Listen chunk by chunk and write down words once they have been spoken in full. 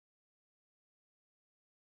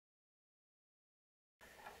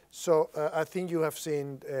So I think you have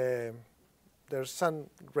seen there's some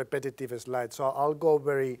repetitive slides. So I'll go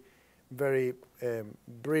very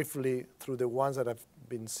briefly through the ones that have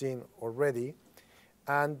been seen already,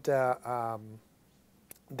 and then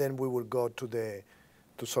we will go to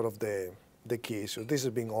sort of the key issues. This is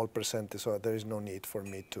being all presented, so there is no need for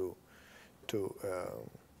me to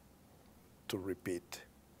repeat.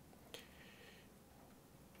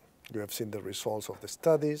 You have seen the results of the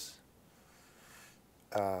studies.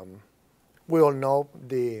 We all know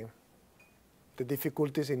the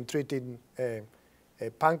difficulties in treating a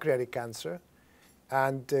pancreatic cancer,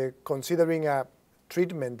 and considering a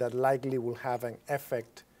treatment that likely will have an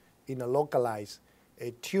effect in a localized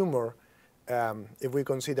tumor. If we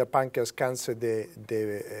consider pancreas cancer,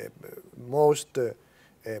 the most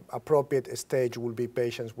appropriate stage will be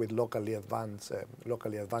patients with locally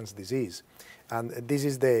advanced disease, and this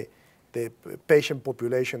is the patient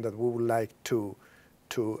population that we would like to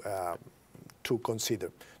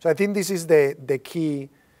consider. So I think this is the key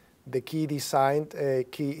design,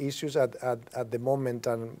 key issues at the moment,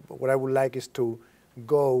 and what I would like is to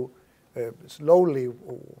go slowly,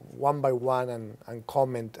 one by one, and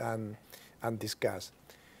comment and discuss.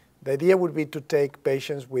 The idea would be to take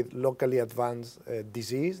patients with locally advanced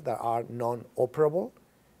disease that are non-operable.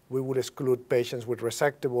 We would exclude patients with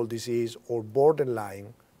resectable disease or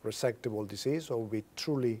borderline resectable disease, so it would be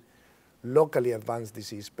truly locally advanced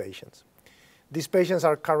disease patients. These patients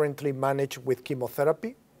are currently managed with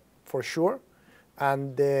chemotherapy, for sure,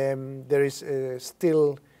 and there is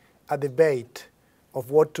still a debate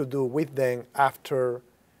of what to do with them after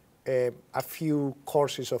a few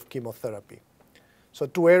courses of chemotherapy. So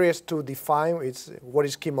two areas to define is what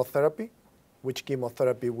is chemotherapy, which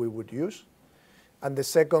chemotherapy we would use, and the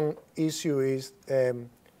second issue is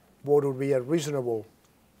what would be a reasonable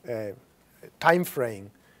time frame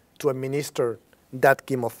to administer that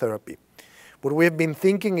chemotherapy. What we have been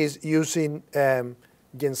thinking is using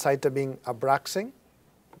gemcitabine Abraxane,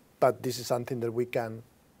 but this is something that we can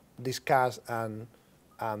discuss and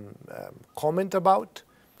comment about,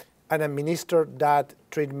 and administer that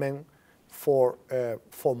treatment for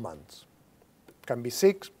 4 months. Can be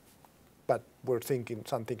 6, but we're thinking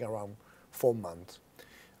something around 4 months.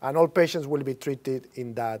 And all patients will be treated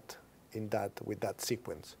with that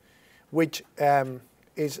sequence, which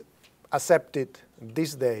is accepted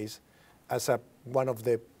these days as one of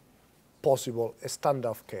the possible standard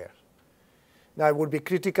of care. Now, it would be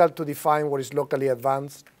critical to define what is locally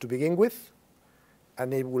advanced to begin with,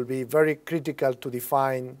 and it will be very critical to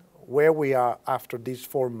define where we are after these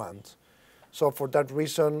 4 months. So for that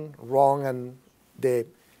reason, Ron and the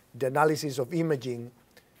analysis of imaging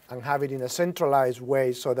and have it in a centralized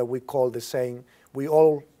way so that we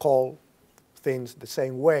all call things the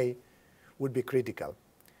same way would be critical.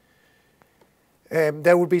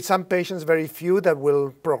 There will be some patients, very few, that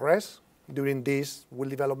will progress during this, will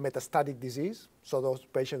develop metastatic disease, so those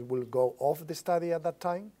patients will go off the study at that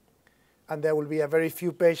time. And there will be a very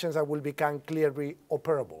few patients that will become clearly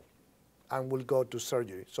operable and will go to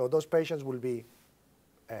surgery. So those patients will be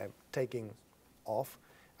taken off,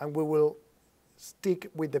 and we will stick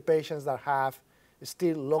with the patients that have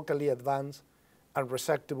still locally advanced and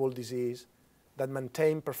resectable disease that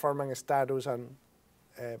maintain performance status and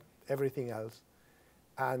everything else,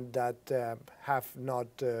 and that have not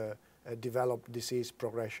developed disease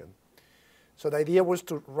progression. So the idea was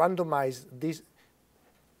to randomize this.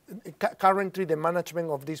 Currently, the management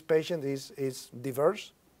of these patients is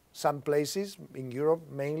diverse. Some places, in Europe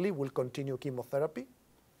mainly, will continue chemotherapy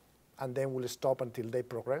and then will stop until they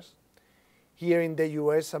progress. Here in the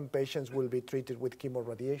US, some patients will be treated with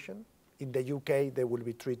chemoradiation. In the UK, they will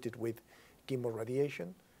be treated with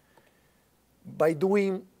chemoradiation. By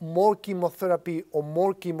doing more chemotherapy or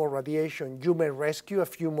more chemoradiation, you may rescue a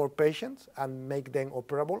few more patients and make them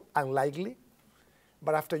operable, unlikely.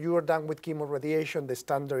 But after you are done with chemoradiation, the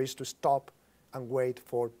standard is to stop and wait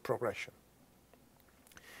for progression.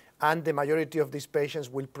 And the majority of these patients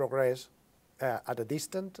will progress at a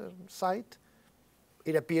distant site.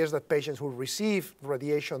 It appears that patients who receive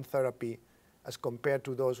radiation therapy as compared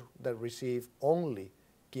to those that receive only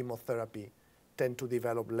chemotherapy tend to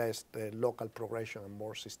develop less local progression and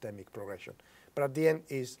more systemic progression. But at the end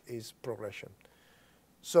is progression.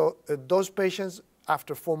 So those patients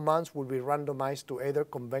after 4 months will be randomized to either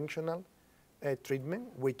conventional treatment,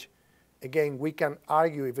 which again we can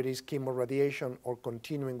argue if it is chemoradiation or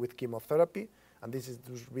continuing with chemotherapy, and this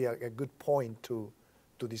would be a good point to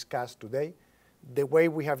discuss today. The way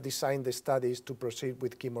we have designed the study is to proceed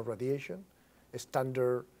with chemoradiation, a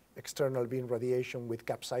standard external beam radiation with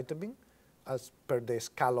capecitabine, as per the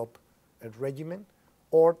scallop regimen,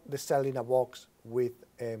 or the cell in a box with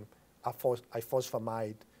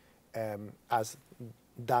ifosfamide as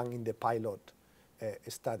done in the pilot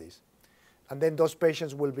studies. And then those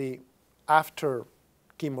patients will be, after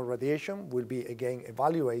chemoradiation, will be again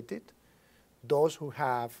evaluated. Those who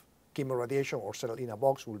have chemoradiation or cell in a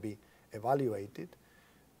box will be evaluated.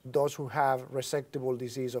 Those who have resectable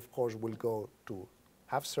disease, of course, will go to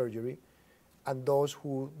have surgery. And those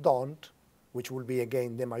who don't, which will be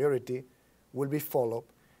again the majority, will be followed.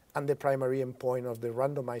 And the primary endpoint of the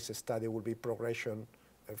randomized study will be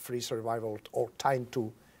progression-free survival or time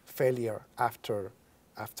to failure after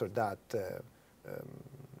that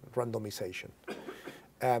randomization.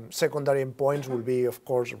 Secondary endpoints will be, of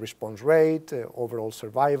course, response rate, overall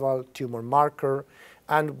survival, tumor marker,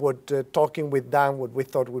 and talking with Dan, what we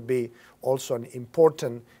thought would be also an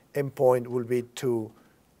important endpoint will be to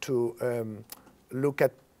look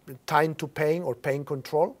at time to pain or pain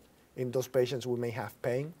control in those patients who may have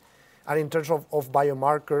pain. And in terms of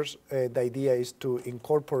biomarkers, the idea is to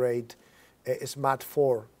incorporate a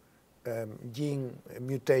SMAD4 gene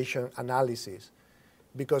mutation analysis,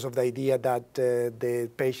 because of the idea that the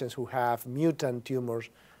patients who have mutant tumors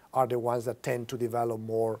are the ones that tend to develop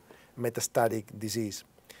more metastatic disease.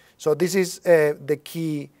 So this is the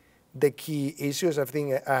key issues. I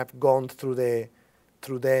think I have gone through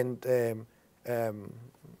them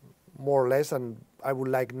more or less, and I would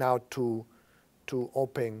like now to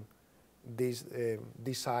open this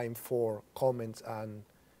design for comments and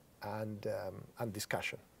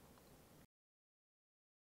discussion.